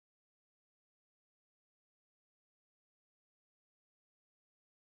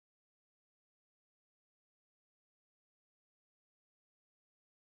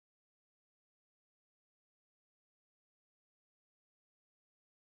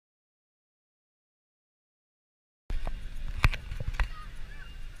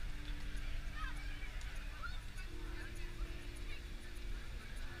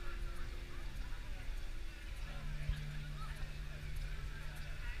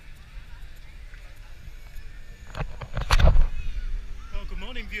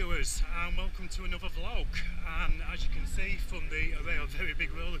viewers, and welcome to another vlog. And as you can see from the array of very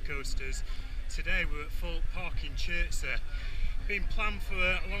big roller coasters, today we're at Thorpe Park in Chertsey. Been planned for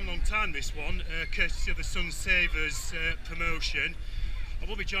a long time, this one, courtesy of the Sun Savers promotion. I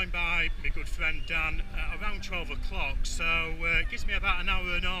will be joined by my good friend Dan at around 12 o'clock, so it gives me about an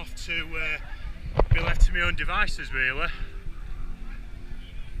hour and a half to be left to my own devices, really.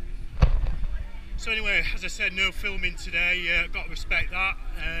 So anyway, as I said, no filming today, got to respect that,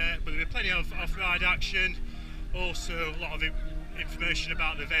 but there'll be plenty of off-ride action, also a lot of information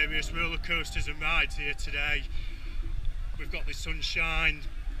about the various roller coasters and rides here today. We've got the sunshine,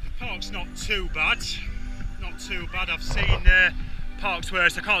 the park's not too bad, I've seen parks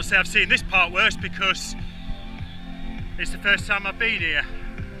worse. I can't say I've seen this park worse because it's the first time I've been here.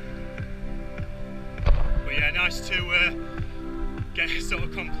 But yeah, nice to sort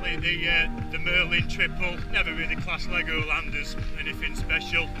of complete the Merlin triple. Never really classed Legoland as anything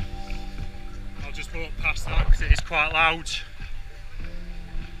special. I'll just walk past that because it is quite loud.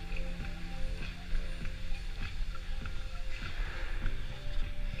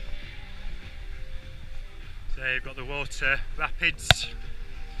 So you've got the water rapids.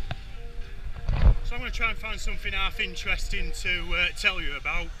 So I'm going to try and find something half interesting to tell you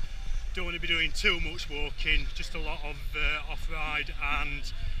about. Don't want to be doing too much walking, just a lot of off-ride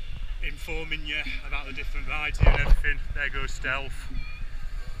and informing you about the different rides here and everything. There goes Stealth.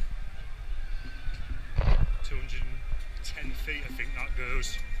 210 feet I think that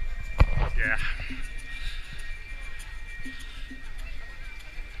goes. Yeah.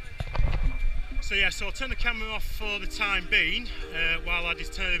 So I'll turn the camera off for the time being while I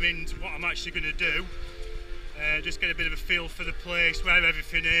determine what I'm actually going to do. Just get a bit of a feel for the place, where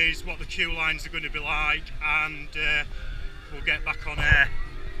everything is, what the queue lines are going to be like, and we'll get back on air.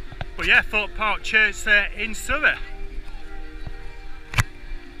 But yeah, Thorpe Park Chertsey in Surrey.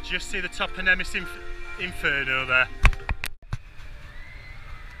 Just see the top of Nemesis Inferno there.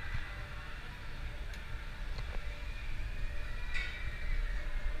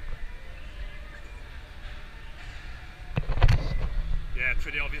 Yeah,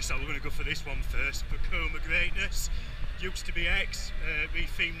 pretty obvious that we're going to go for this one first. Vekoma Greatness, used to be X,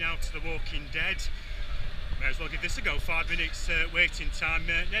 rethemed now to The Walking Dead. May as well give this a go. 5 minutes waiting time.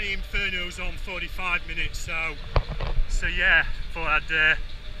 Nemesis Inferno's on 45 minutes, so yeah, thought I'd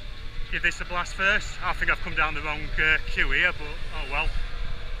give this a blast first. I think I've come down the wrong queue here, but oh well,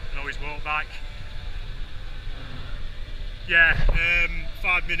 I can always walk back. Yeah,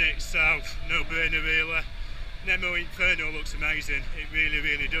 5 minutes, so no brainer really. Nemesis Inferno looks amazing, it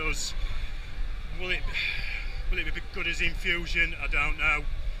really does. Will it be good as Infusion? I don't know,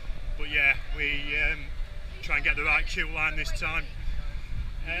 but yeah, we try and get the right queue line this time.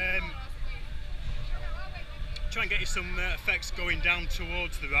 Try and get you some effects going down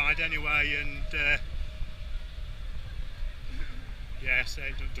towards the ride anyway, and yeah, so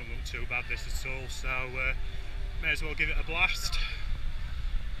it don't look too bad this at all, so may as well give it a blast.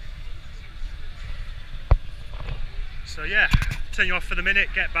 So yeah, turn you off for the minute,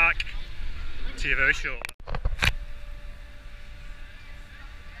 get back to you very shortly.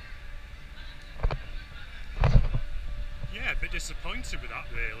 Yeah, a bit disappointed with that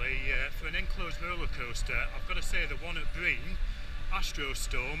really. For an enclosed roller coaster, I've got to say the one at Breen, Astro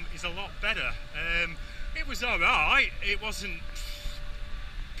Storm, is a lot better. It was alright, it wasn't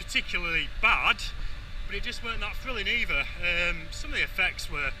particularly bad, but it just weren't that thrilling either. Some of the effects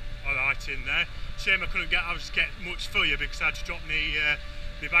were alright in there. Shame I couldn't get much for you because I had to drop my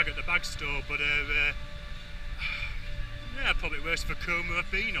bag at the bag store, but yeah, probably worst Vekoma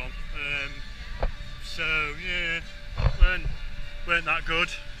I've been on. So yeah, weren't that good.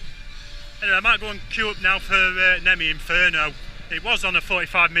 Anyway, I might go and queue up now for Nemesis Inferno. It was on a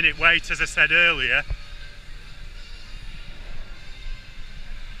 45-minute wait, as I said earlier.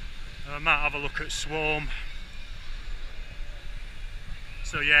 I might have a look at Swarm.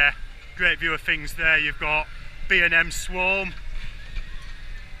 So yeah, great view of things there. You've got B&M Swarm.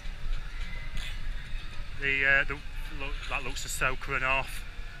 That looks a soaker and off.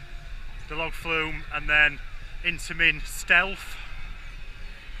 The Log Flume, and then Intamin Stealth.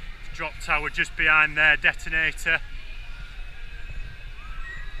 Drop tower just behind there, Detonator.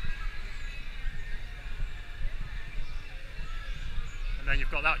 And then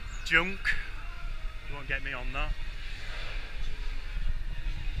you've got that junk. You won't get me on that.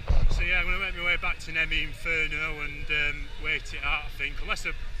 So yeah, I'm going to make my way back to Nemesis Inferno and wait it out, I think. Unless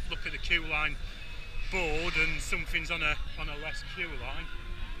I look at the queue line board and something's on a less queue line.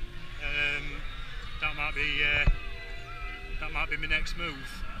 That might be my next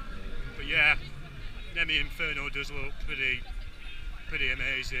move. But yeah, Nemesis Inferno does look pretty pretty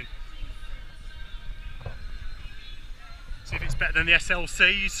amazing. See if it's better than the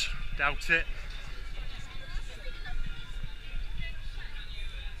SLCs, doubt it.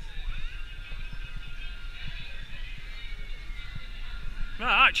 Well,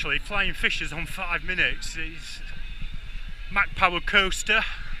 actually, Flying Fish is on 5 minutes. It's Mac powered coaster.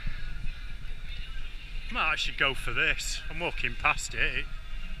 Might actually go for this. I'm walking past it.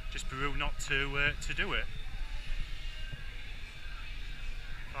 Just be rude not to do it.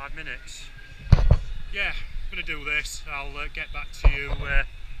 5 minutes. Yeah, I'm gonna do this. I'll get back to you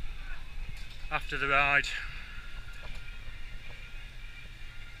after the ride.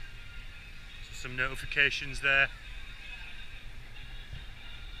 So some notifications there.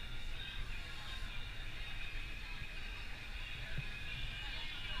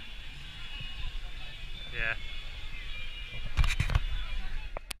 Yeah.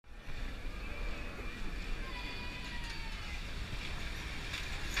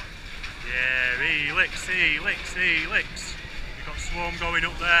 Yeah, helix. We've got Swarm going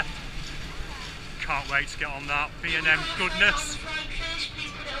up there. Can't wait to get on that B&M goodness.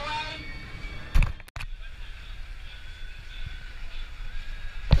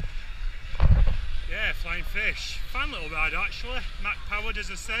 Yeah, Flying Fish. Fun little ride actually. Mac powered, as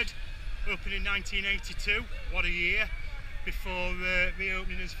I said. Opened in 1982. What a year. Before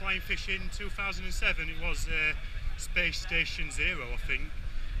reopening as Flying Fish in 2007. It was Space Station Zero, I think.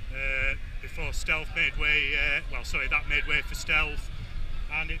 Before Stealth made way, that made way for Stealth,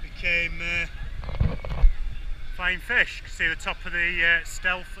 and it became Flying Fish. You can see the top of the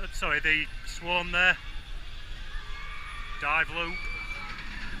the Swarm there. Dive loop.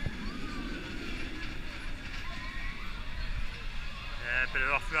 Yeah, a bit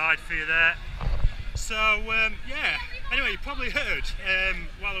of off-ride for you there. So yeah. Anyway, you probably heard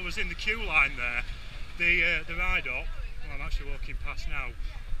while I was in the queue line there, the ride up. Well, I'm actually walking past now.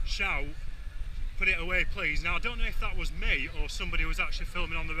 Shout, put it away please. Now I don't know if that was me or somebody who was actually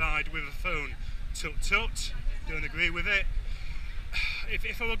filming on the ride with a phone. Tut, don't agree with it.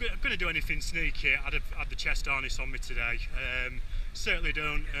 If I were going to do anything sneaky, I'd have had the chest harness on me today. Certainly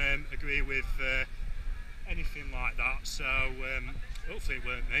don't agree with anything like that, so hopefully it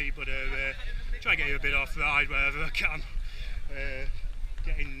weren't me, but try and get you a bit off ride wherever I can.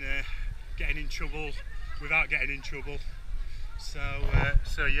 Getting in trouble without getting in trouble.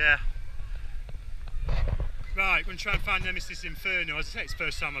 So yeah. Right, going to try and find Nemesis Inferno. As I say, it's the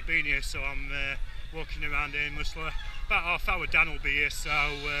first time I've been here, so I'm walking around aimlessly. About half hour Dan will be here, so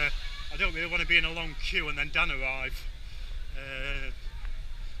I don't really want to be in a long queue and then Dan arrive.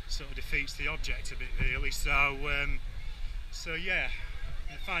 Sort of defeats the object a bit really. So yeah, I'm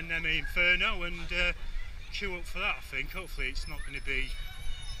going to find Nemesis Inferno and queue up for that, I think. Hopefully it's not going to be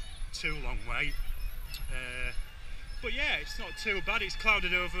too long wait. But yeah, it's not too bad. It's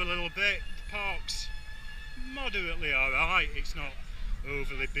clouded over a little bit. The park's moderately alright. It's not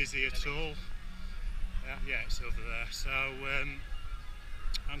overly busy at all. Yeah, it's over there. So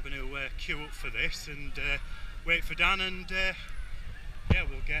I'm going to queue up for this and wait for Dan, and yeah,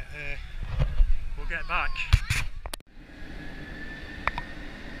 we'll get back.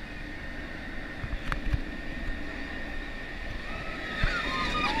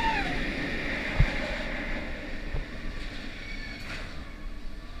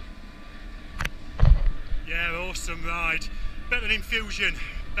 Yeah, awesome ride. Better than Infusion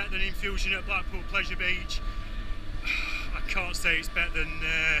at Blackpool Pleasure Beach. I can't say it's better than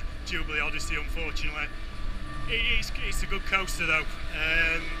Jubilee Odyssey, unfortunately. It's a good coaster though.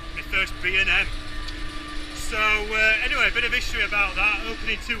 My first B&M. So anyway, a bit of history about that. Opened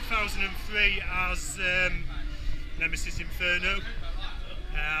in 2003 as Nemesis Inferno,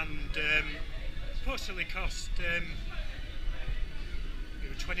 and possibly cost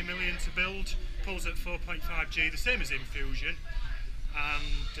 20 million to build. Pulls at 4.5G, the same as Infusion,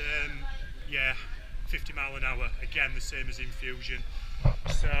 and yeah, 50 mile an hour, again the same as Infusion.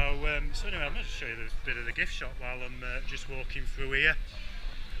 So anyway, I'm going to show you a bit of the gift shop while I'm just walking through here.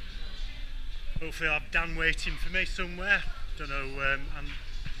 Hopefully I'll have Dan waiting for me somewhere. Don't know, and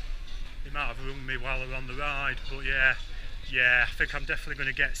he might have rung me while we're on the ride, but yeah, I think I'm definitely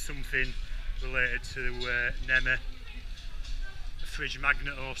going to get something related to Neme. Fridge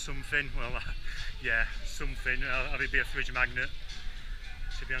magnet or something. Well, yeah, something. I'll be a fridge magnet,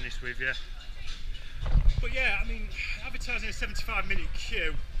 to be honest with you. But yeah, I mean, advertising a 75-minute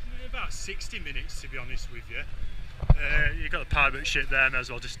queue, about 60 minutes to be honest with you. You've got the pirate ship there, may as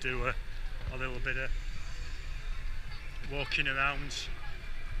well just do a little bit of walking around.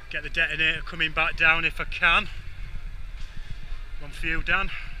 Get the detonator coming back down if I can. One for you,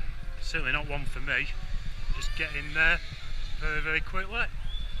 Dan. Certainly not one for me. Just get in there. very, very quickly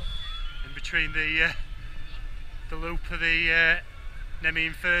in between the loop of the Nemesis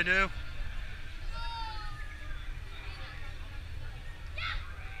Inferno.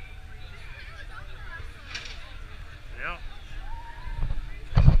 Yeah.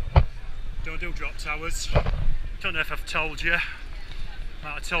 Don't do drop towers. Don't know if I've told you.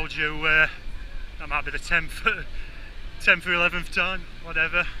 Might have told you that might be the 10th or 11th time,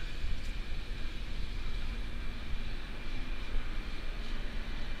 whatever.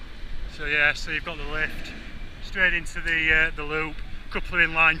 So yeah, so you've got the lift straight into the loop, a couple of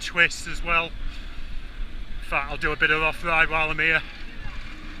inline twists as well. In fact, I'll do a bit of off-ride while I'm here.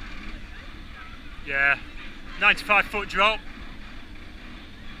 Yeah, 95-foot drop.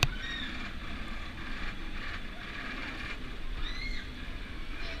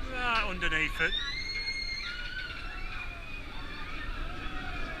 Right underneath it.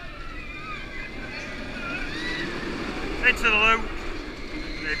 Into the loop.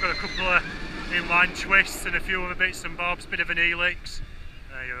 You've got a couple of inline twists and a few other bits and bobs, bit of an helix.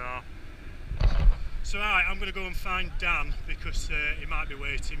 There you are. So right, I'm going to go and find Dan because he might be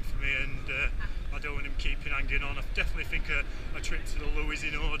waiting for me, and I don't want him keeping hanging on. I definitely think a trip to the loo is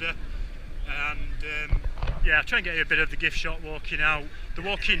in order. And yeah, I'll try and get you a bit of the gift shop walking out. The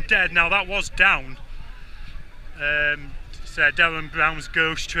Walking Dead, now that was down. It's Darren Brown's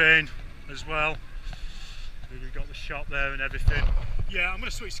Ghost Train as well. We've got the shop there and everything. Yeah, I'm going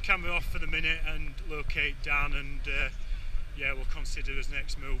to switch the camera off for the minute and locate Dan, and yeah, we'll consider his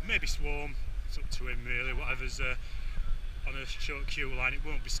next move. Maybe swarm, it's up to him really, whatever's on a short queue line, it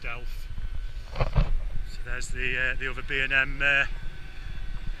won't be stealth. So there's the other B&M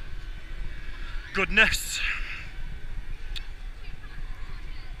goodness.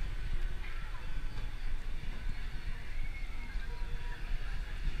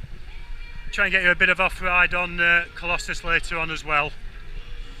 Try and get you a bit of off-ride on Collosus later on as well.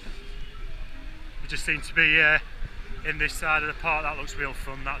 We just seem to be in this side of the park. That looks real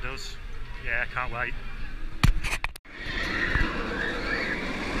fun, that does. Yeah, can't wait.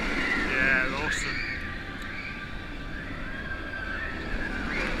 Yeah, awesome.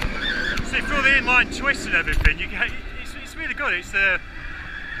 See, through the inline twists and everything, you get, it's really good. It's yeah,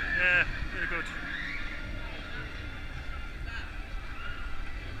 really good.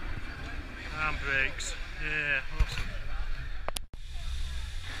 Arm brakes, yeah, awesome.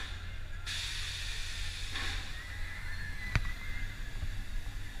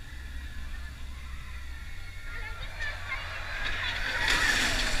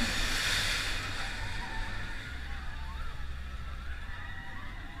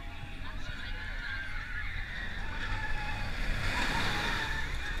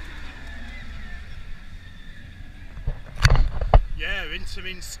 Yeah, into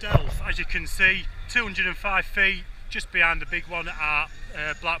in stealth, as you can see, 205 feet, just behind the big one at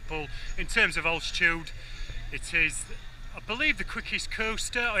Blackpool. In terms of altitude, it is, I believe, the quickest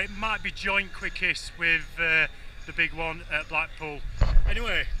coaster, or it might be joint quickest with the big one at Blackpool.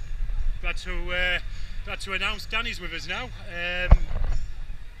 Anyway, glad to announce Danny's with us now,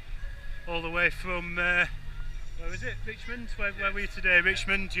 all the way from, where is it, Richmond? Where were you today?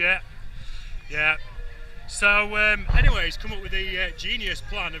 Richmond, yeah. Yeah. So anyway, he's come up with the genius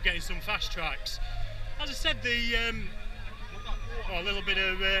plan of getting some fast tracks. As I said, a little bit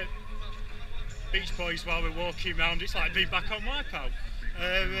of Beach Boys while we're walking around. It's like being back on Wipeout.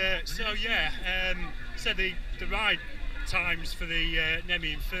 So yeah, said the ride times for the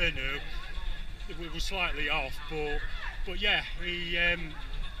Nemesis Inferno were slightly off, but yeah, he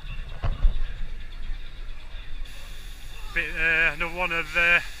another one of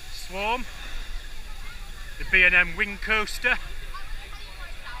Swarm. The B&M wing coaster.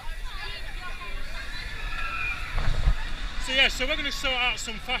 So yeah, so we're going to sort out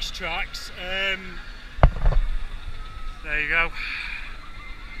some fast tracks. There you go.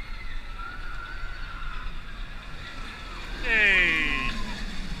 Hey,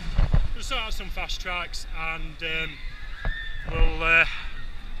 we'll sort out some fast tracks, and we'll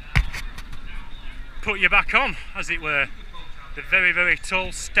put you back on, as it were. The very, very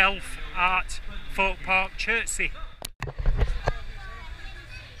tall stealth at Thorpe Park, Chertsey.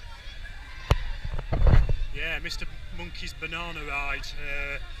 Yeah, Mr. Monkey's banana ride,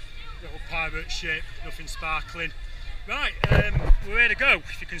 little pirate ship, nothing sparkling. Right, we're ready to go,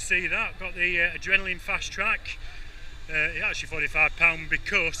 if you can see that. Got the adrenaline fast track. It's actually £45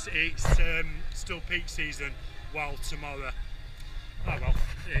 because it's still peak season, while tomorrow, oh well,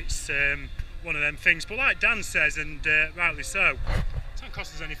 it's one of them things. But like Dan says, and rightly so, it don't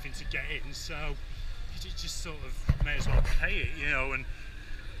cost us anything to get in, so you just sort of may as well pay it, you know. And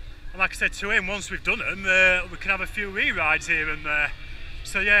And like I said to him, once we've done them, we can have a few re-rides here and there.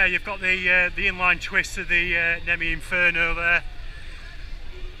 So yeah, you've got the inline twist of the Nemesis Inferno there.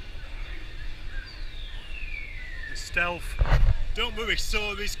 The stealth. Don't worry,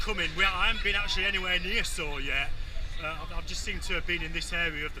 Surrey's coming. I haven't been actually anywhere near Surrey yet. I've just seemed to have been in this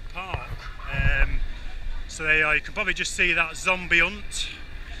area of the park. So there you are, you can probably just see that zombie hunt.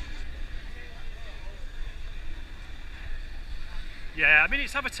 Yeah, I mean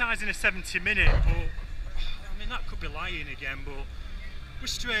it's advertising a 70-minute, but I mean that could be lying again, but we're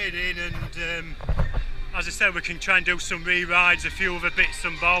straight in and as I said, we can try and do some re-rides, a few other bits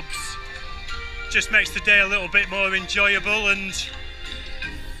and bobs. Just makes the day a little bit more enjoyable. And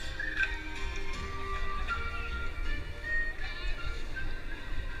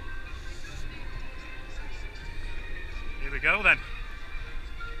here we go then.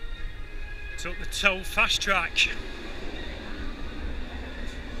 Took the tow fast track.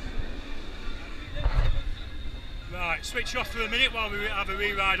 Right, switch off for a minute while we have a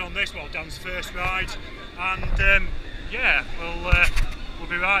re-ride on this, well, Dan's first ride, and yeah, we'll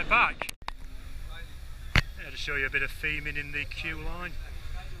be right back. Yeah, to show you a bit of theming in the queue line.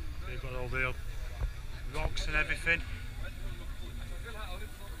 They've got all the rocks and everything.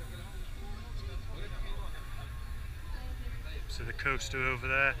 So the coaster over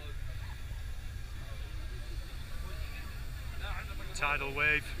there. Tidal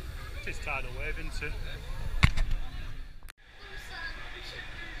wave. It is tidal wave, isn't it?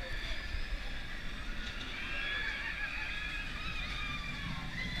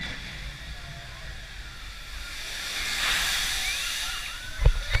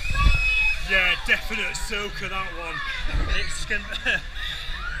 Yeah, definite soaker that one. It's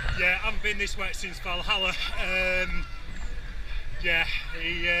yeah, I haven't been this wet since Valhalla. Yeah,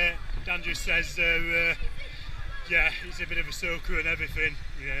 Dan just says, yeah, he's a bit of a soaker and everything.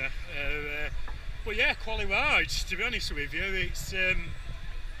 Yeah, but yeah, quality rides. To be honest with you, it's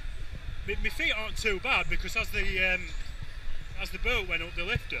my feet aren't too bad because as the boat went up the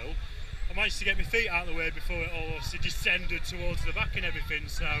lift hill, I managed to get my feet out of the way before it all obviously descended towards the back and everything.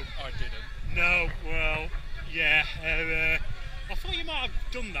 So I didn't. No, well, yeah. I thought you might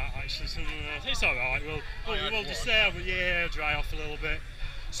have done that actually. So, it's all right. We'll just say, yeah, dry off a little bit.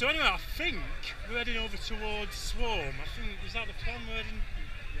 So anyway, I think we're heading over towards Swarm. I think is that the plan? We're heading.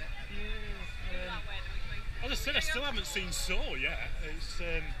 Yeah. As I said, I still haven't seen Saw yet. It's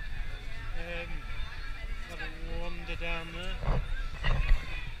have a wander down there.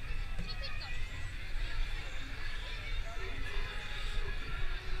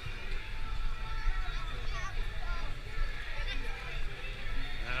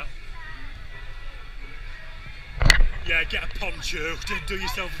 Yeah, get a poncho. Do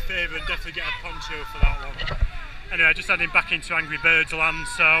yourself a favour and definitely get a poncho for that one. Anyway, just heading back into Angry Birds land,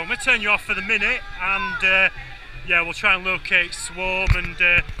 so I'm going to turn you off for the minute and yeah, we'll try and locate Swarm and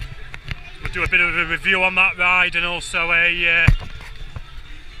we'll do a bit of a review on that ride and also a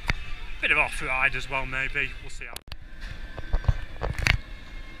bit of off-ride as well maybe. We'll see how.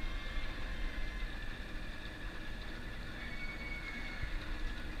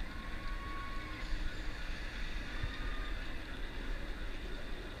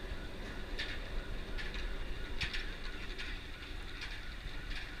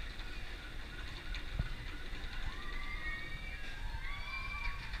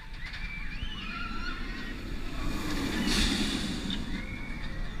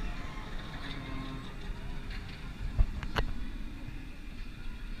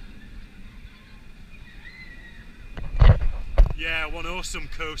 Yeah, one awesome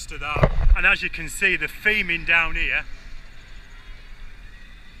coaster that. And as you can see, the theming down here,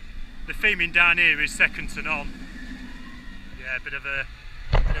 is second to none. Yeah, a bit of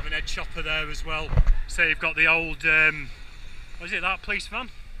an head chopper there as well. So you've got the old, what is it, that police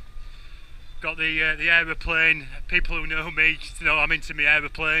van? Got the aeroplane. People who know me know I'm into my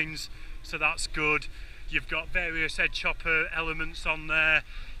aeroplanes, so that's good. You've got various head chopper elements on there.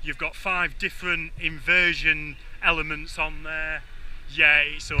 You've got 5 different inversion elements on there. Yeah,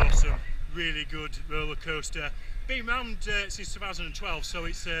 it's awesome. Really good roller coaster. Been around since 2012, so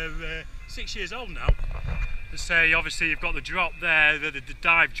it's 6 years old now. Let's say obviously you've got the drop there, the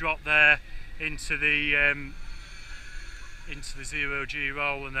dive drop there into the 0G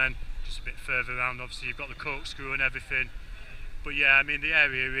roll, and then just a bit further around obviously you've got the corkscrew and everything. But yeah, I mean the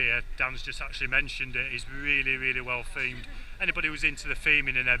area here, Dan's just actually mentioned it, is really, really well themed. Anybody who's into the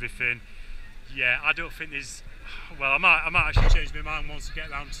theming and everything, yeah, I don't think there's, well, I might actually change my mind once I get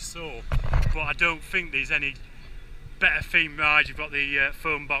round to Saw, but I don't think there's any better themed ride. You've got the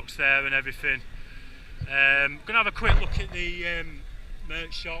foam box there and everything. Gonna have a quick look at the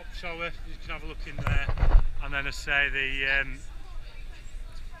merch shop, shall we? You can have a look in there, and then I say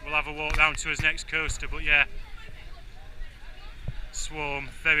we'll have a walk round to his next coaster. But yeah, Swarm,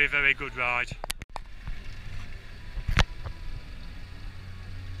 very, very good ride.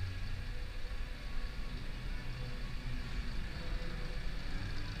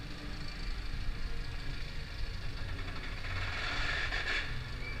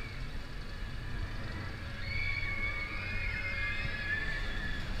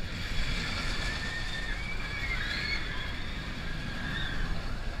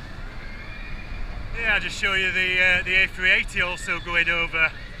 Yeah, I'll just show you the A380 also going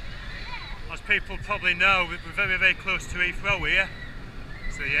over. As people probably know, we're very, very close to Heathrow here.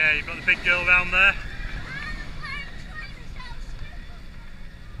 So yeah, you've got the big girl down there.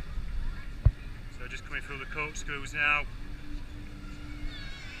 So just coming through the corkscrews now.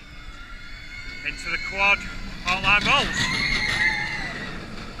 Into the quad, outline rolls.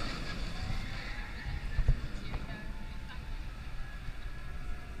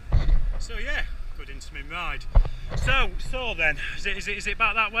 So yeah, good intimate ride. So then, is it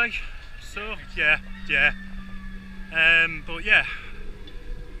back that way? So yeah. But yeah.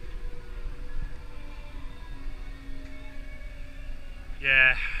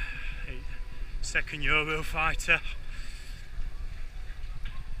 Yeah, second Eurofighter.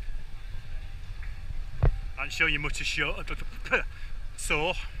 I didn't show you much of shot.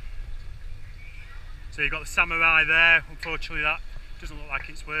 So you've got the Samurai there. Unfortunately, that doesn't look like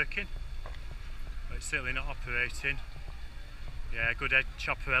it's working. But it's certainly not operating. Yeah, good head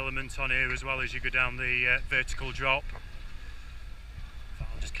chopper element on here as well as you go down the vertical drop.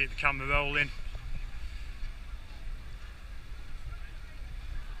 I'll just keep the camera rolling.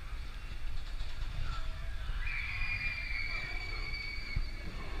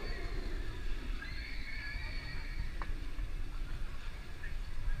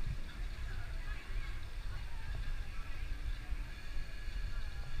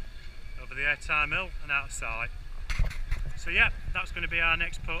 Over the airtime hill and out of sight. So yeah, that's going to be our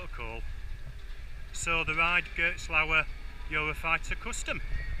next protocol. So the ride, Gertslauer Eurofighters Custom.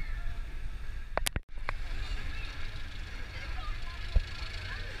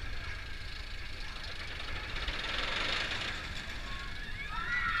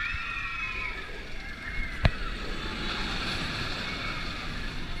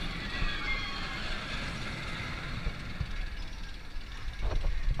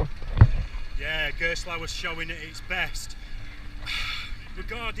 Yeah, Gertslauer was showing at its best.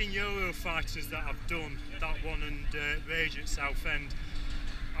 Regarding Eurofighters that I've done, that one and Rage at Southend,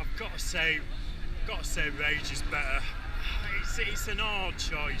 I've got to say Rage is better. It's an odd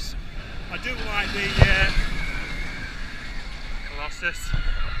choice. I do like the Collosus.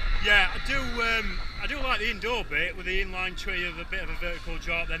 Yeah, I do like the indoor bit with the inline tree of a bit of a vertical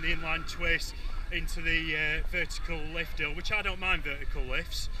drop, then the inline twist into the vertical lift hill, which I don't mind vertical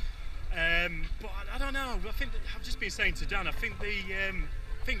lifts. But I don't know. I think I've just been saying to Dan. I think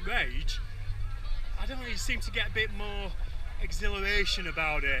Rage. I don't know. You seem to get a bit more exhilaration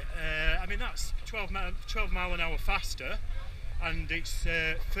about it. I mean, that's 12 mile an hour faster, and it's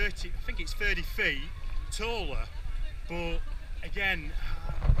 30. I think it's 30 feet taller. But again,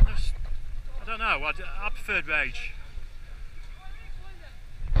 I don't know. I preferred Rage.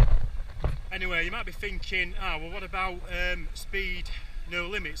 Anyway, you might be thinking, well, what about speed? No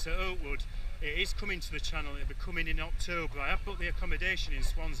limits at Oakwood. It is coming to the channel. It'll be coming in October. I have booked the accommodation in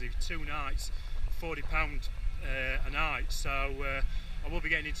Swansea, 2 nights, £40 a night. So I will be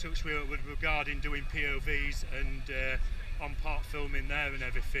getting in touch with Oakwood regarding doing POVs and on-part filming there and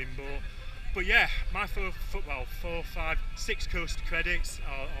everything. But yeah, my 4, 5, 6 coaster credits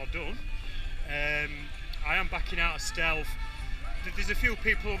are done. I am backing out of Stealth. There's a few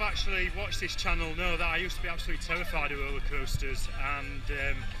people who've actually watched this channel know that I used to be absolutely terrified of roller coasters, and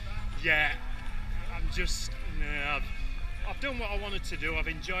yeah, I'm just, I've done what I wanted to do. I've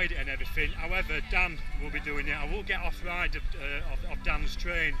enjoyed it and everything. However, Dan will be doing it. I will get off ride of Dan's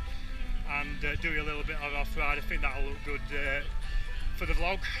train and do a little bit of off ride. I think that'll look good for the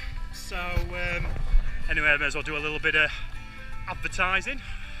vlog. So anyway, I may as well do a little bit of advertising.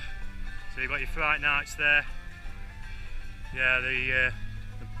 So you've got your Fright Nights there. Yeah, the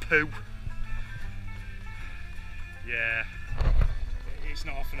poo. Yeah, it's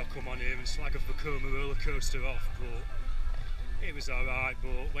not often I come on here and slag a Vekoma roller coaster off, but it was alright.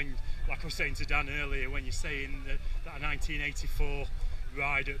 But when, like I was saying to Dan earlier, when you're saying that a 1984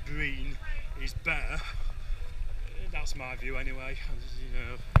 ride at Breen is better, that's my view anyway. You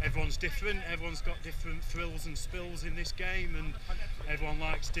know, everyone's different, everyone's got different thrills and spills in this game, and everyone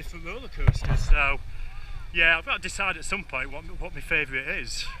likes different roller coasters. So yeah, I've got to decide at some point what my favourite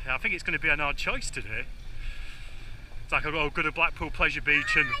is. I think it's going to be an hard choice today. It's like, I'll go to Blackpool Pleasure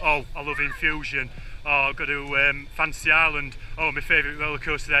Beach and, oh, I love Infusion. Oh, I'll go to Fantasy Island. Oh, my favourite roller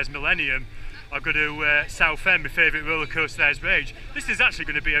coaster there is Millennium. I'll go to Southend, my favourite roller coaster there is Rage. This is actually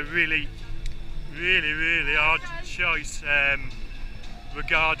going to be a really hard choice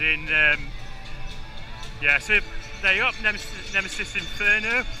regarding, yeah, so there you go, Nemesis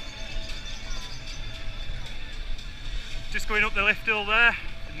Inferno. Just going up the lift hill there,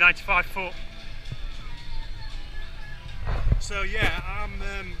 95 foot. So yeah, I'm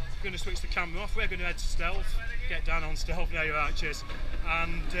going to switch the camera off. We're going to head to Stealth, get down on Stealth, there you are, cheers.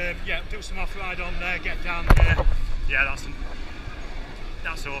 And yeah, do some off-ride on there, get down there. Yeah,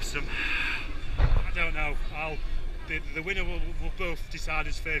 that's awesome. I don't know, the winner will both decide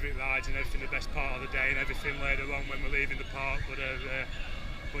his favourite rides and everything, the best part of the day and everything later on when we're leaving the park.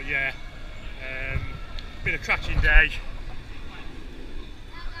 But yeah, been a cracking day.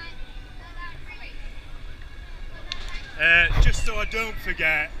 Just so I don't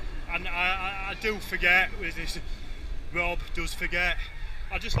forget, and I do forget, with this, Rob does forget,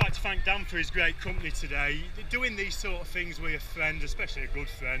 I'd just like to thank Dan for his great company today. Doing these sort of things with a friend, especially a good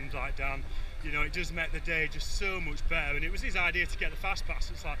friend like Dan, you know, it does make the day just so much better. And it was his idea to get the fast pass.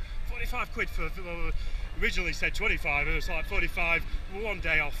 It's like 45 quid for, originally said 25, it was like 45, one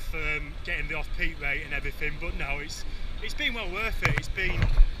day off getting the off-peak rate and everything, but no, it's been well worth it. It's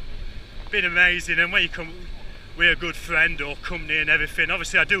been amazing. And when you come with a good friend or company and everything,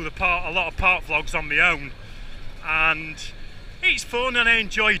 obviously I do a lot of park vlogs on my own, and it's fun and I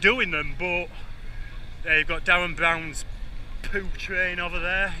enjoy doing them, but there you've got Darren Brown's poo train over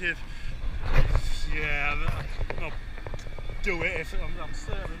there. Yeah, I'll do it if I'm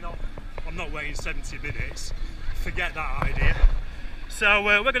certainly not. I'm not waiting 70 minutes. Forget that idea. So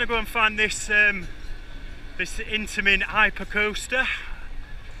we're going to go and find this this Intamin hypercoaster.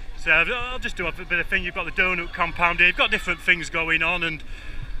 So I'll just do a bit of thing. You've got the donut compound here. You've got different things going on, and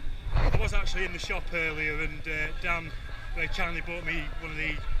I was actually in the shop earlier, and Dan very kindly bought me one of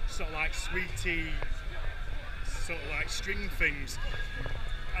the sort of like sweetie, sort of like string things.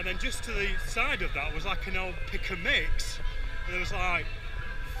 And then just to the side of that was like an old pick and mix, and there was like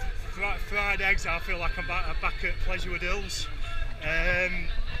fried eggs. I feel like I'm back at Pleasurewood Hills.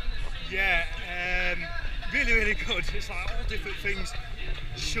 Yeah, really good. It's like all different things,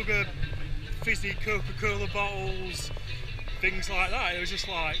 sugar, fizzy Coca-Cola bottles, things like that. It was just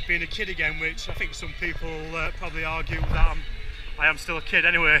like being a kid again, which I think some people probably argue that I am still a kid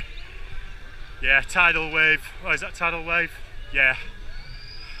anyway. Yeah, tidal wave. Oh, is that tidal wave? Yeah.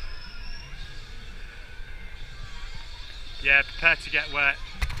 Yeah, prepare to get wet.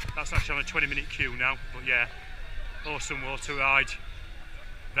 That's actually on a 20-minute queue now, but yeah, awesome water ride.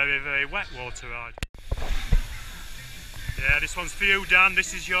 Very wet water ride. Yeah, this one's for you, Dan.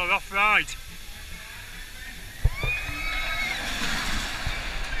 This is your off-ride.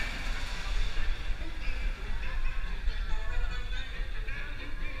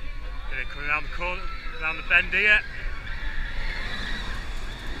 Coming around the corner, around the bend here.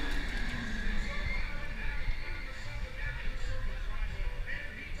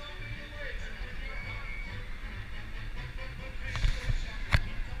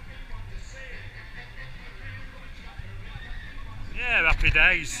 Yeah, happy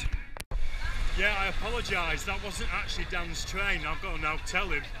days. Yeah, I apologise, that wasn't actually Dan's train. I've got to now tell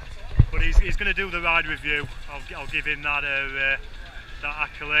him, but he's going to do the ride review. I'll give him that that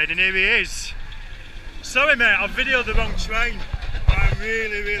accolade, and here he is. Sorry mate, I've videoed the wrong train. I'm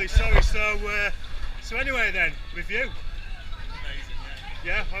really sorry. So anyway then, review. Amazing,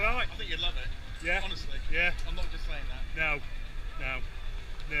 yeah. Yeah, alright. I think you'd love it. Yeah. Honestly. Yeah. I'm not just saying that.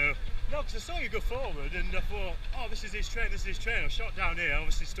 No, because I saw you go forward and I thought, oh, this is his train. I shot down here,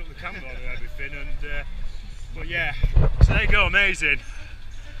 obviously stuck the camera on and everything, and but yeah. So there you go, amazing.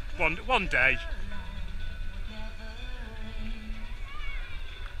 One day.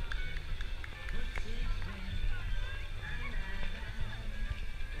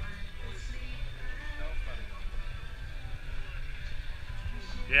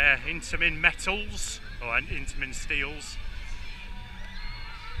 Yeah, Intamin metals, or Intamin steels.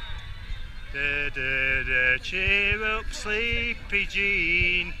 Cheer up, sleepy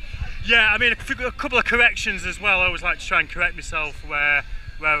Jean. Yeah, I mean a couple of corrections as well. I always like to try and correct myself where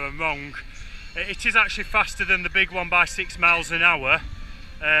I'm wrong. It is actually faster than the big one by 6 miles an hour,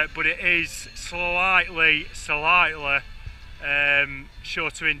 but it is slightly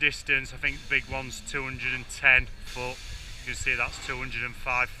shorter in distance. I think the big one's 210 foot. You can see that's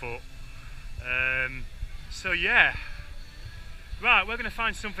 205 foot. So yeah. Right, we're going to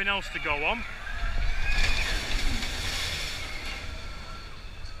find something else to go on.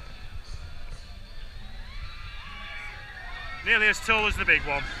 Nearly as tall as the big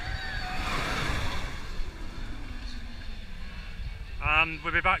one. And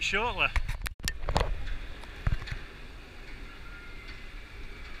we'll be back shortly.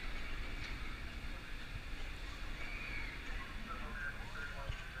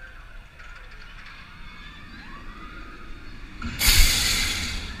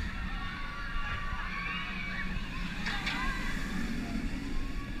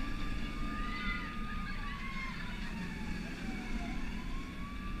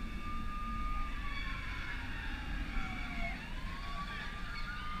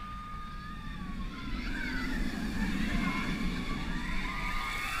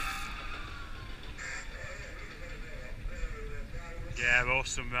 Yeah,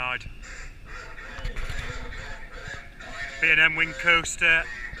 awesome ride. B&M wing coaster,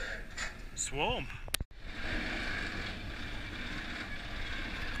 Swarm.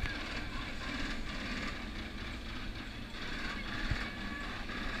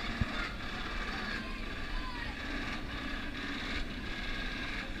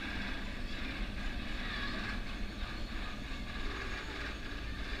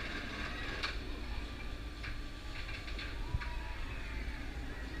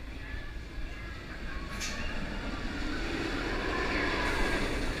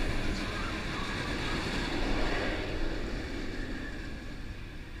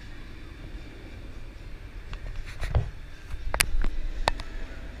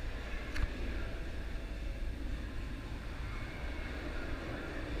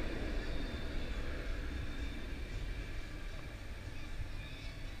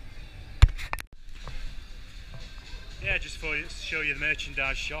 Yeah, just for you, show you the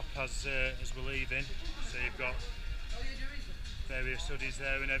merchandise shop as we're leaving. So you've got various hoodies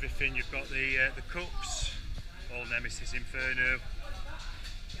there and everything. You've got the cups, all Nemesis Inferno,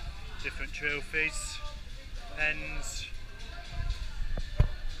 different trophies, pens.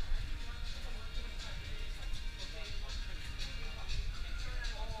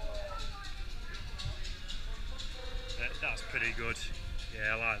 That's pretty good.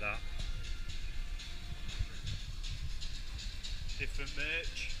 Yeah, I like that. Different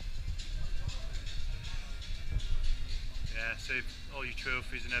merch. Yeah, so all your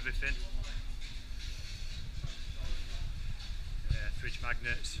trophies and everything. Yeah, fridge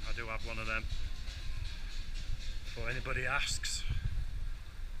magnets, I do have one of them. Before anybody asks.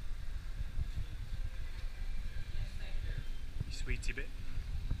 Sweetie bit.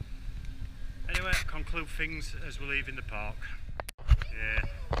 Anyway, conclude things as we're leaving the park. Yeah.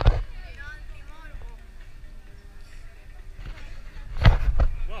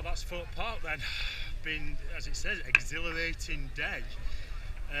 Well, that's Thorpe Park then. Been, as it says, exhilarating day.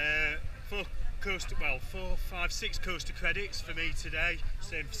 4, 5, 6 coaster credits for me today.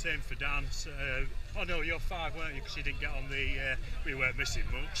 Same for Dan. So, oh no, you're 5, weren't you? Because you didn't get on the. We weren't missing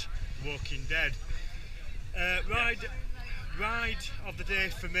much. Walking Dead. Ride of the day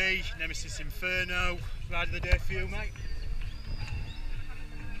for me, Nemesis Inferno. Ride of the day for you, mate.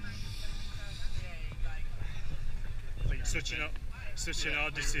 Such an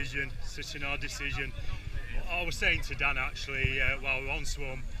odd decision. I was saying to Dan actually while we're on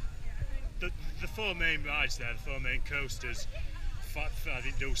Swarm, the 4 main rides there, the 4 main coasters. I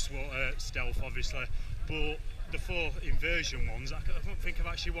didn't do stealth obviously, but the 4 inversion ones, I don't think I've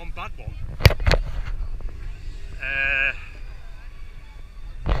actually one bad one.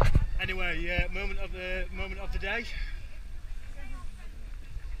 Anyway, yeah, moment of the day.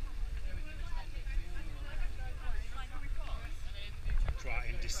 Quite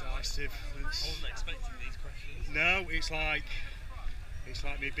indecisive. I wasn't expecting these questions. No, it's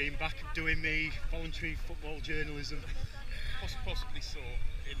like me being back doing me voluntary football journalism. Possibly so.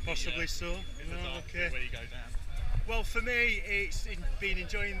 Possibly so. No, okay. Where you go down. Well, for me, it's been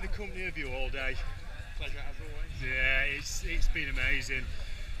enjoying the company of you all day. Pleasure as always. Yeah, it's been amazing.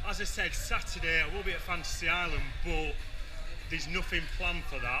 As I said, Saturday I will be at Fantasy Island, but there's nothing planned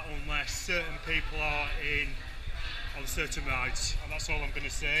for that unless certain people are on certain rides, and that's all I'm going to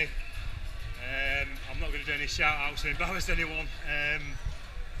say. I'm not going to do any shout outs to embarrass anyone,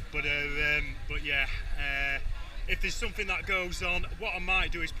 but yeah, if there's something that goes on, what I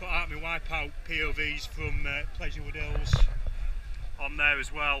might do is put out my wipeout POVs from Pleasurewood Hills on there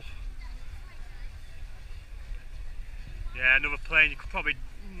as well. Yeah, another plane, you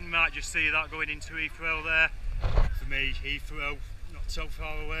might just see that going into Heathrow there. For me, Heathrow, not so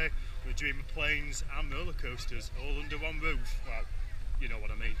far away. We're dreaming of planes and roller coasters all under one roof. Well, you know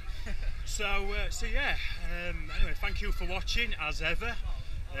what I mean. So yeah. Anyway, thank you for watching as ever.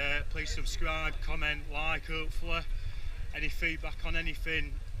 Please subscribe, comment, like. Hopefully, any feedback on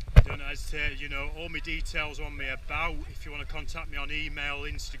anything, don't hesitate, you know, all my details on me about. If you want to contact me on email,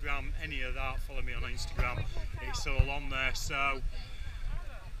 Instagram, any of that, follow me on Instagram, it's all on there. So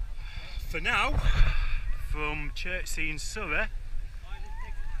for now, from Chertsey in Surrey,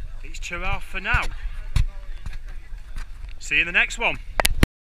 it's ta-ra for now. See you in the next one.